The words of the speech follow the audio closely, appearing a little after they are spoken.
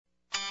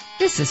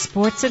This is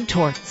Sports and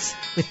Torts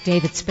with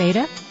David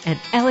Spada and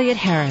Elliot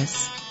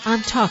Harris on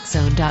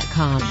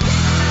TalkZone.com.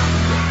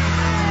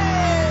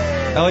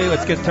 Elliot,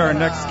 let's get to our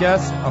next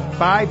guest, a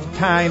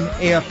five-time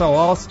AFL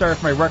All-Star,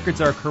 if my records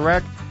are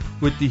correct,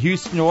 with the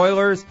Houston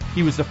Oilers.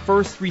 He was the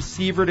first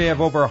receiver to have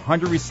over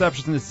 100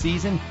 receptions in the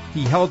season.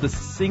 He held the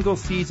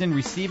single-season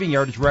receiving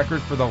yardage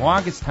record for the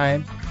longest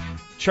time.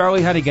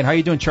 Charlie Hennigan. How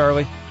you doing,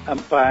 Charlie? I'm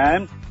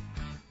fine.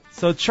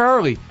 So,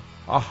 Charlie,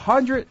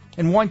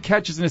 101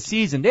 catches in a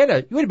season.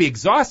 You would be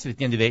exhausted at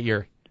the end of that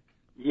year.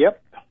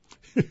 Yep.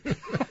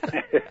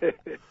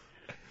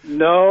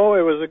 No,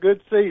 it was a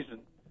good season.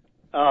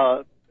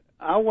 I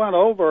went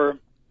over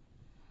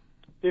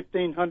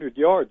 1,500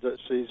 yards that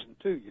season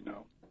too, you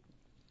know.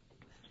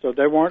 So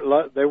they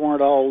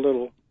weren't all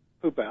little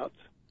hoop outs.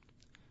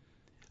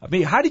 I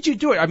mean, how did you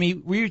do it? I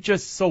mean, were you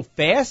just so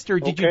fast, or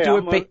did you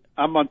do it?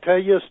 I'm going to tell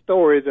you a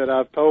story that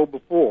I've told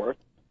before,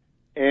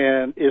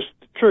 and it's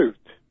the truth.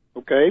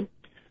 Okay,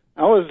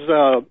 I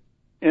was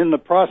in the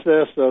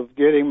process of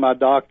getting my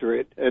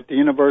doctorate at the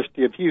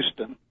University of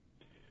Houston,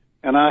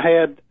 and I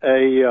had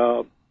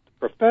a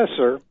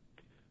professor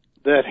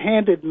that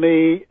handed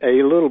me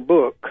a little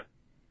book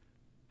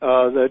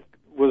that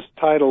was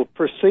titled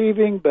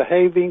Perceiving,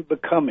 Behaving,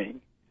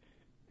 Becoming.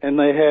 And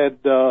they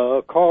had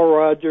Carl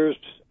Rogers,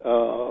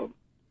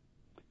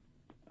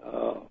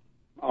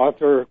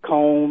 Arthur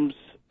Combs,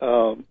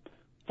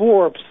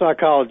 four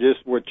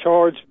psychologists were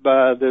charged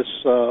by this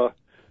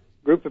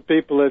group of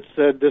people that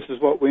said this is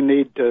what we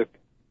need to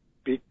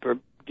be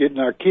getting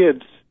our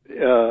kids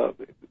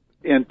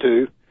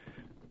into.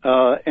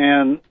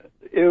 And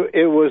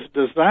it was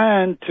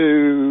designed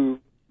to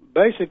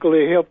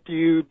basically help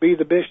you be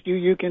the best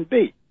you can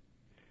be.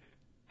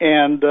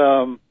 And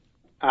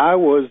I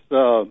was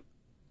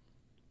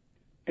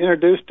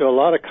introduced to a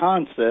lot of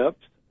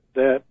concepts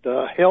that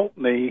helped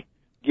me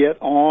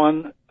get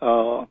on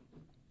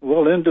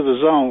into the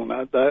zone.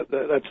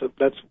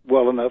 That's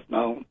well enough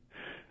known.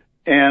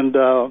 And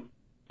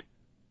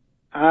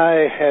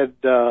I had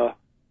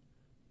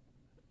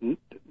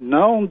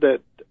known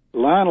that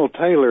Lionel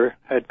Taylor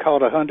had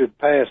caught 100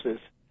 passes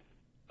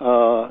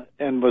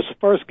and was the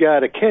first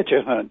guy to catch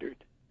 100.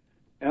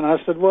 And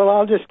I said, well,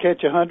 I'll just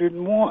catch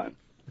 101.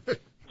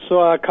 So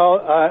I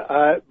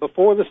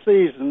before the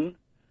season,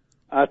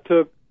 I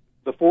took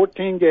the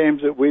 14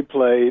 games that we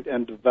played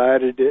and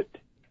divided it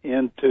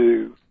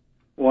into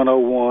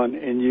 101,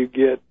 and you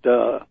get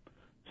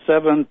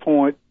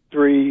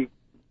 7.3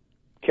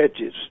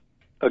 catches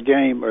a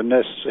game are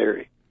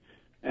necessary.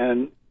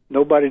 And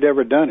nobody had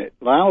ever done it.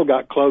 Lionel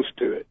got close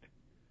to it.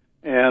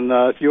 And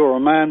if you'll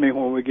remind me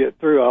when we get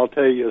through, I'll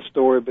tell you a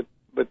story but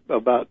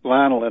about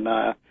Lionel and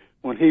I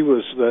when he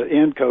was the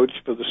end coach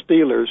for the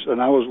Steelers,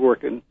 and I was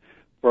working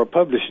for a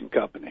publishing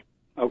company.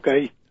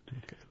 Okay?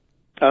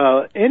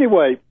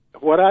 Anyway,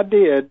 what I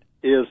did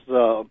is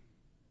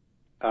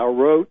I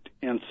wrote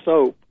in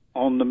soap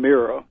on the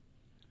mirror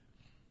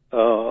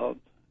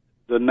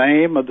the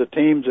name of the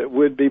teams that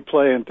would be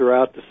playing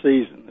throughout the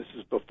season. This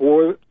is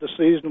before the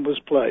season was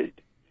played.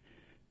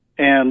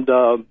 And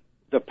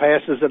the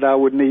passes that I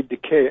would need to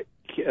catch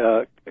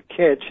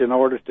in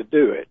order to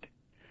do it.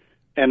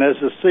 And as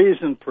the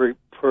season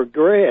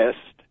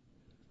progressed,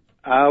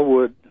 I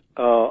would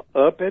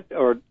up it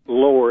or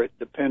lower it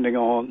depending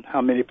on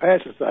how many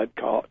passes I'd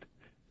caught.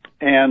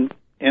 And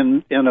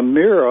in a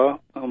mirror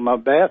on my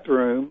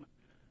bathroom,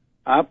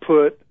 I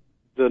put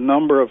the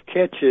number of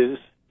catches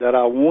that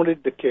I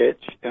wanted to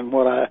catch and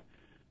what I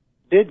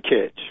did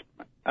catch.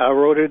 I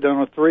wrote it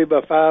on a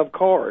 3x5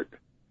 card,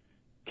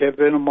 kept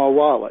it in my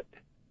wallet.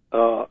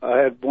 I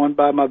had one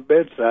by my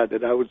bedside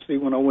that I would see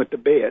when I went to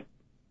bed.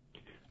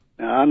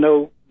 Now, I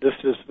know this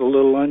is a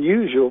little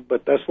unusual,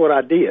 but that's what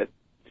I did.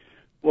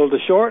 Well, to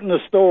shorten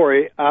the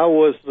story, I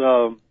was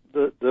the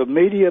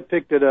media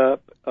picked it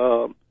up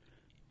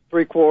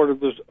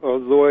three-quarters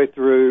of the way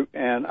through,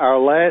 and our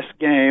last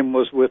game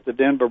was with the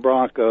Denver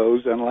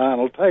Broncos, and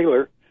Lionel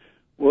Taylor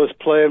was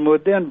playing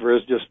with Denver,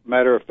 as just a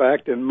matter of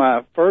fact. And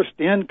my first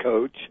end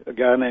coach, a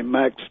guy named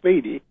Max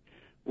Speedy,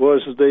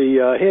 was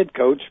the head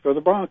coach for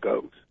the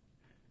Broncos.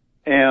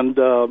 And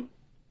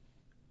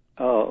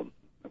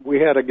we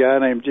had a guy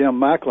named Jim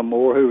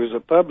McLemore who was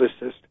a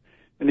publicist,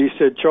 and he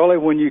said, Charlie,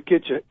 when you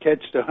catch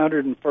the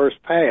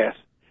 101st pass,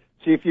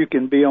 see if you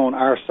can be on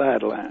our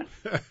sideline.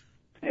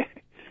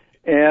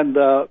 And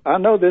I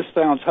know this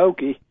sounds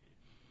hokey,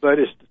 but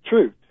it's the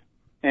truth.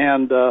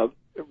 And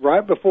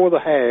right before the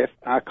half,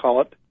 I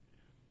caught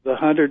the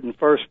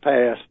 101st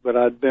pass, but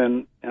I'd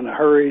been in a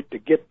hurry to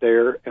get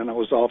there, and I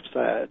was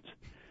offsides.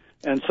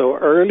 And so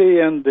early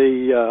in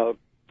the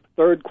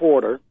third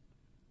quarter,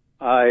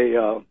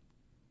 I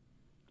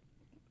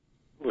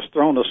was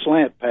thrown a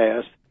slant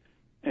pass,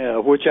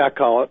 which I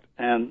caught,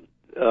 and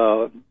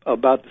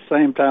about the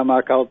same time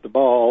I caught the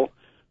ball,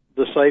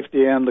 the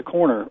safety and the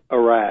corner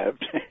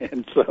arrived.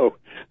 And so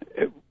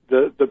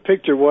the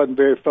picture wasn't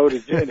very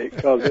photogenic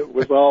because it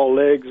was all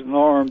legs and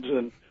arms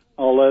and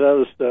all that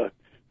other stuff.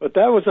 But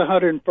that was the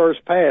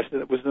 101st pass,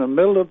 and it was in the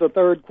middle of the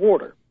third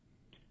quarter.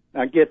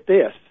 Now, get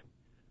this.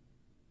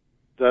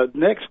 the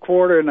next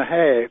quarter and a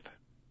half,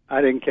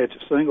 I didn't catch a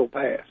single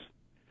pass.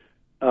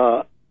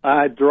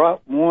 I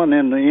dropped one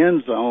in the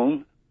end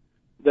zone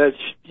that,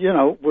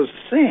 was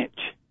a cinch.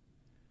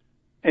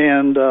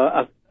 And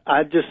I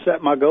just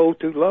set my goal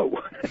too low.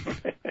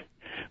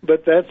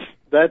 But that's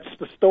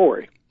the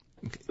story,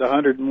 the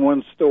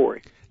 101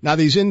 story. Now,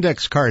 these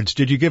index cards,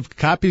 did you give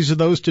copies of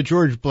those to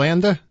George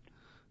Blanda?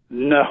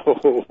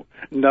 No,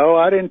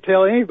 I didn't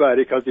tell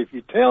anybody, because if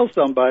you tell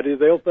somebody,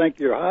 they'll think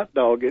you're hot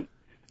dogging,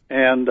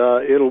 and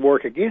it'll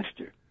work against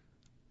you.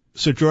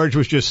 So George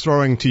was just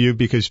throwing to you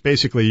because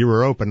basically you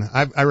were open.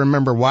 I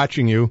remember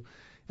watching you,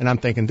 and I'm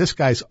thinking, this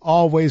guy's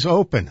always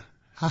open.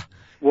 Huh.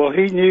 Well,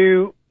 we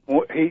knew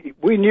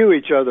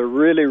each other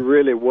really,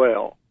 really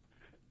well.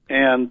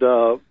 And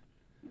the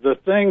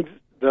things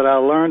that I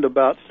learned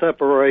about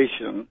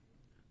separation,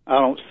 I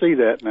don't see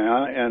that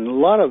now. And a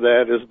lot of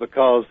that is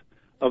because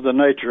of the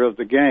nature of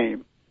the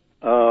game.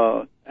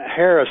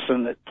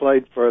 Harrison, that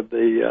played for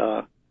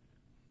the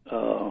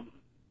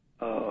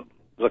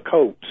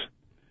Colts,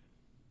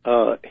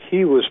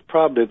 he was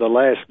probably the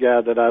last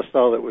guy that I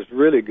saw that was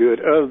really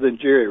good, other than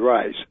Jerry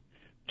Rice.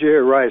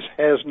 Jerry Rice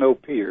has no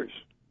peers.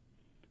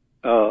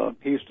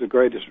 He's the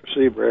greatest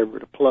receiver ever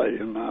to play,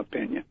 in my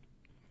opinion.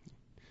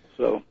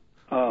 So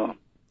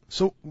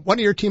one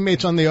of your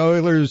teammates on the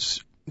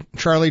Oilers,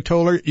 Charlie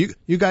Toller,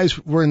 you guys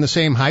were in the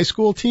same high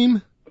school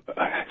team?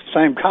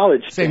 Same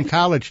college team. Same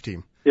college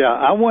team. Yeah,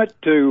 I went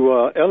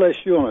to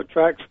LSU on a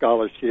track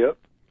scholarship,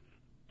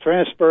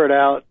 transferred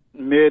out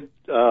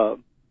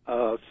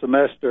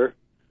mid-semester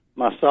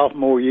my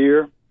sophomore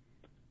year,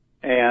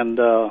 and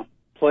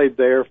played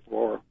there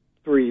for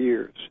 3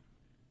 years.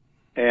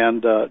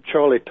 And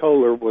Charlie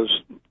Toller was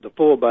the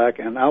fullback,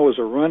 and I was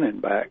a running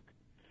back.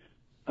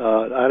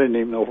 I didn't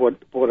even know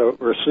what a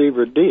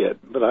receiver did,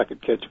 but I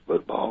could catch a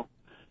football.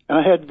 And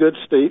I had good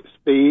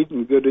speed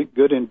and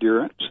good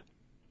endurance,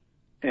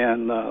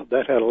 and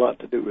that had a lot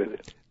to do with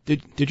it.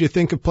 Did you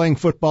think of playing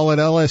football at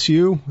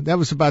LSU? That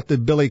was about the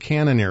Billy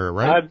Cannon era,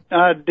 right?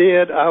 I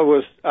did. I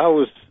was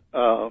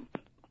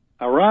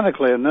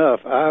ironically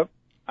enough, I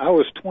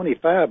was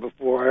 25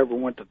 before I ever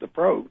went to the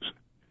pros.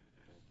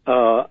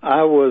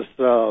 I went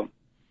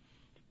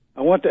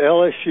to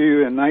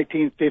LSU in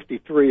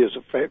 1953 as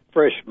a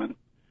freshman,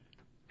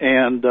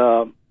 and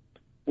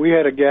we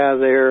had a guy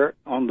there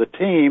on the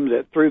team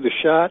that threw the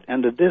shot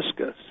and the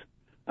discus.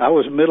 I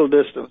was middle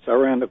distance. I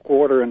ran the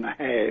quarter and a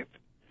half,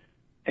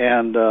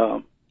 and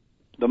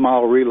the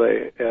mile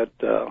relay at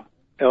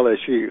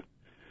LSU.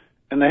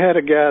 And they had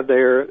a guy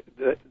there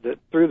that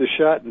threw the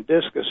shot and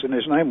discus, and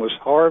his name was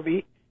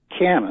Harvey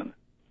Cannon.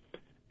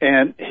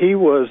 And he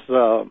was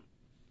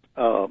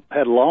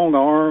had long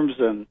arms,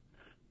 and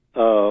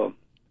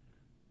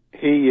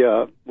he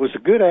was a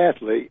good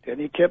athlete, and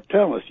he kept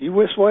telling us, "You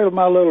just wait till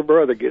my little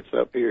brother gets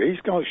up here.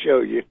 He's going to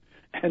show you."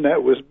 And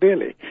that was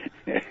Billy.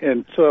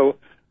 And so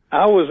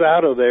I was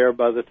out of there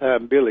by the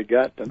time Billy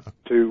got to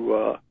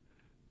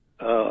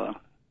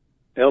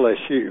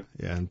LSU.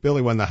 Yeah, and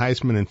Billy won the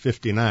Heisman in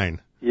 '59.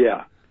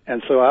 Yeah,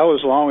 and so I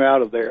was long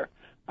out of there.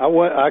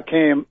 I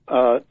came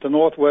to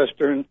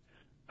Northwestern,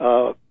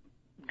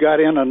 got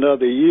in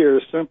another year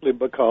simply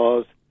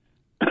because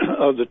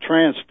of the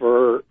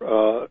transfer,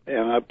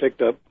 and I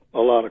picked up a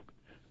lot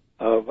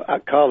of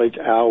college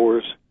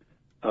hours.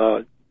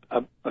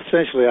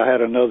 Essentially, I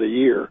had another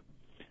year,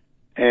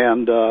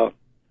 and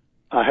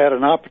I had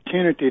an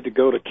opportunity to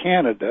go to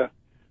Canada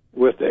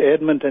with the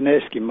Edmonton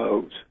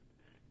Eskimos,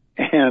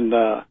 and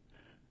I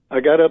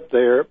got up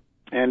there,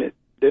 and it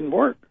didn't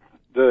work.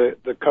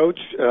 The coach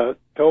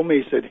told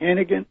me, he said,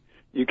 "Hennigan,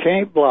 you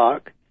can't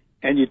block,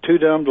 and you're too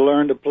dumb to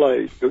learn to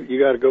play. So you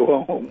got to go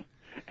home."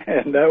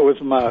 And that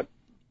was my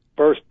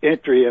first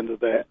entry into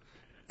that.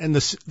 And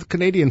the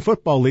Canadian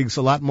Football League's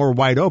a lot more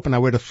wide open. I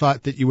would have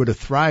thought that you would have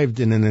thrived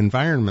in an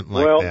environment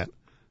like that.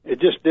 It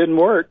just didn't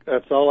work.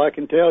 That's all I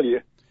can tell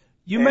you.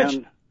 You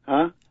mentioned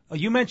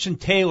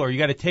Taylor. You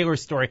got a Taylor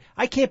story.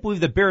 I can't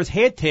believe the Bears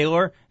had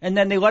Taylor, and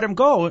then they let him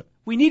go.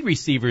 We need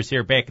receivers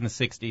here back in the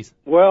 60s.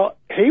 Well,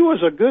 he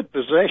was a good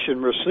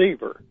possession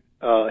receiver.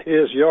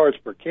 His yards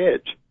per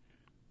catch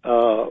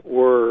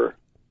were,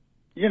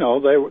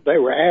 they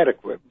were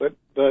adequate. But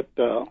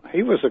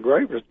he was a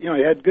great, he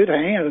had good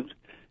hands,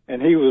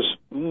 and he was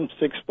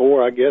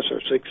 6'4", I guess, or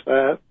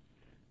 6'5".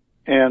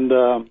 And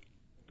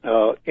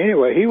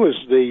anyway, he was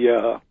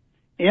the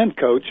end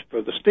coach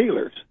for the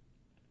Steelers.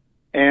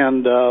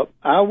 And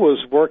I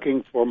was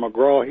working for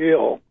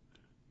McGraw-Hill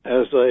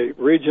as a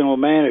regional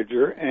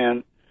manager,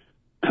 and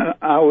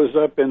I was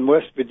up in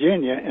West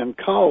Virginia and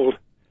called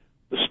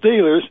the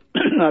Steelers.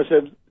 I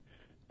said,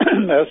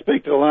 "I'll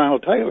speak to Lionel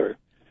Taylor."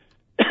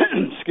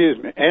 Excuse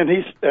me. And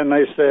they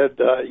said,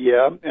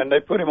 "Yeah," and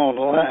they put him on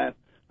the line.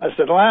 I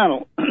said,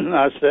 "Lionel,"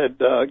 I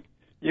said,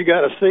 "you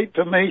got a seat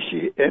for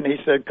me?" And he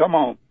said, "Come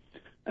on."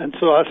 And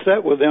so I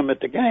sat with them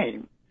at the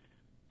game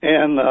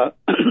and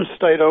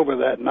stayed over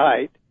that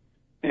night.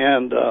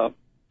 And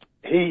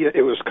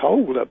it was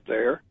cold up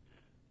there,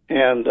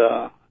 and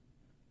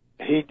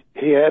he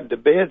had the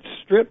bed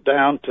stripped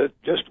down to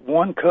just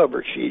one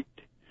cover sheet.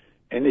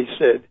 And he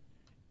said,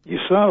 you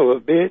son of a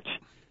bitch.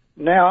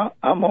 Now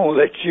I'm going to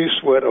let you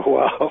sweat a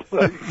while.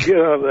 Get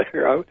out of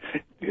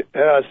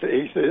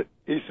there.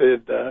 He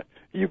said,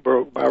 you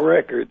broke my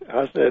record.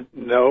 I said,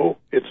 no,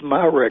 it's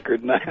my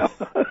record now.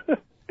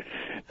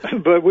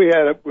 But we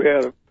had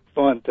a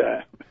fun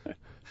time.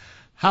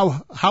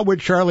 How would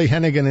Charlie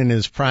Hennigan in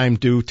his prime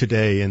do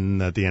today in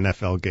the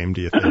NFL game,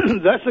 do you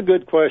think? That's a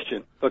good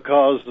question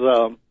because,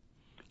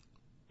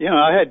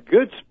 I had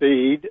good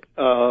speed,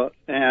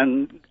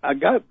 and I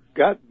got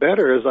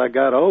better as I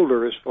got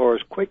older as far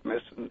as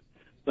quickness and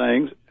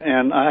things.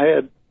 And I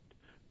had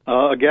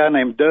a guy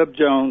named Dub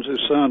Jones,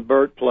 whose son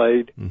Bert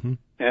played,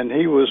 and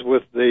he was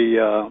with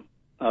the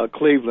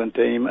Cleveland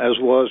team, as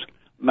was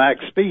Max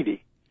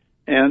Speedy.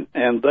 And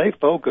they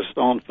focused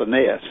on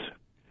finesse.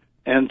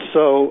 And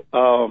so,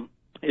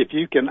 if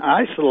you can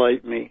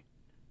isolate me,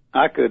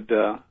 I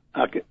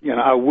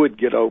would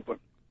get open.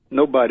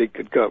 Nobody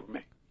could cover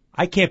me.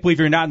 I can't believe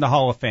you're not in the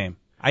Hall of Fame.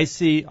 I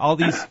see all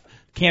these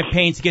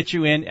campaigns to get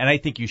you in, and I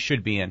think you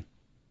should be in.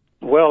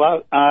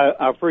 Well, I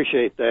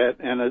appreciate that,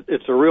 and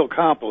it's a real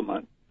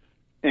compliment.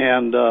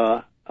 And,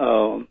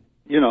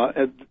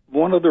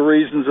 one of the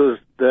reasons is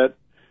that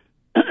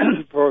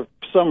for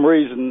some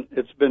reason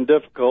it's been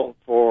difficult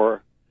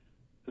for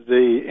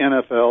the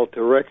NFL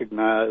to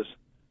recognize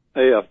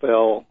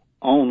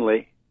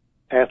AFL-only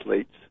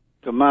athletes.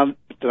 To my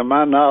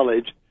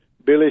knowledge,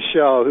 Billy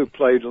Shaw, who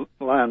played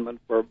lineman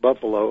for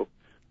Buffalo,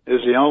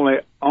 is the only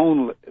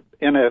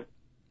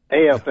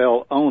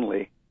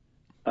AFL-only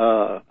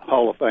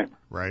Hall of Famer.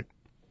 Right.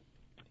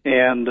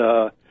 And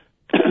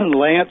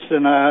Lance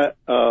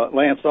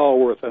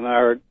Allworth and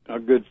I are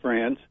good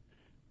friends.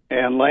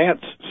 And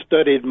Lance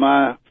studied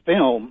my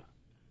film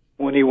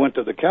when he went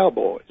to the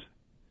Cowboys.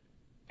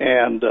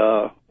 And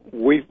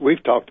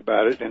we've talked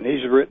about it, and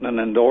he's written an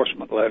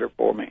endorsement letter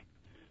for me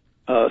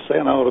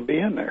saying I ought to be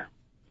in there.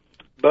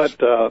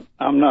 But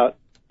I'm not,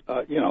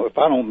 if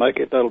I don't make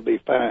it, that'll be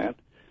fine.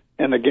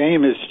 And the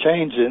game is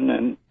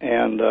changing,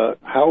 and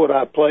how would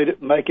I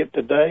make it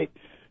today?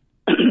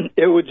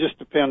 It would just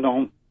depend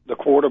on the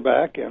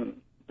quarterback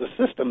and the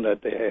system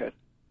that they had,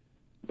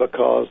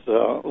 because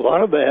a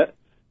lot of that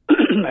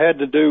had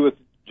to do with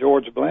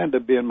George Blanda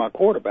being my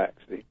quarterback,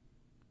 see.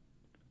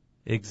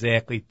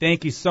 Exactly.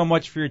 Thank you so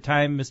much for your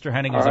time, Mr.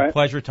 Hennigan. It was a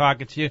pleasure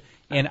talking to you,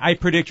 and I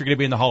predict you're going to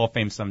be in the Hall of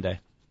Fame someday.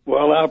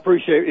 Well, I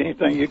appreciate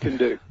anything you can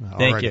do.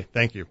 Thank you.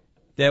 Thank you.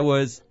 That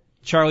was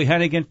Charlie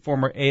Hennigan,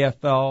 former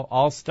AFL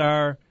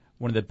All-Star,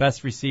 one of the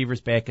best receivers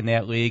back in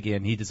that league,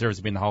 and he deserves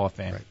to be in the Hall of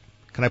Fame. Right.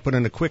 Can I put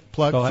in a quick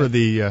plug for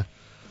the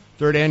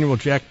third annual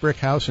Jack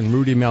Brickhouse and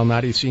Rudy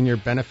Malnati Senior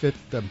benefit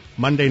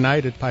Monday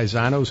night at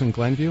Paisanos in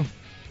Glenview?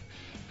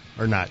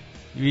 Or not?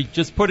 You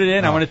just put it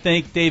in. Oh. I want to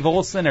thank Dave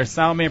Olson, our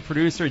sound man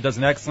producer. He does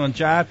an excellent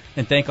job.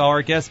 And thank all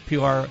our guests,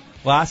 Pilar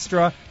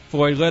Lastra,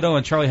 Floyd Little,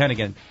 and Charlie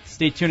Hennigan.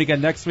 Stay tuned again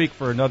next week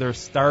for another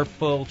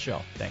star-filled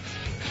show. Thanks.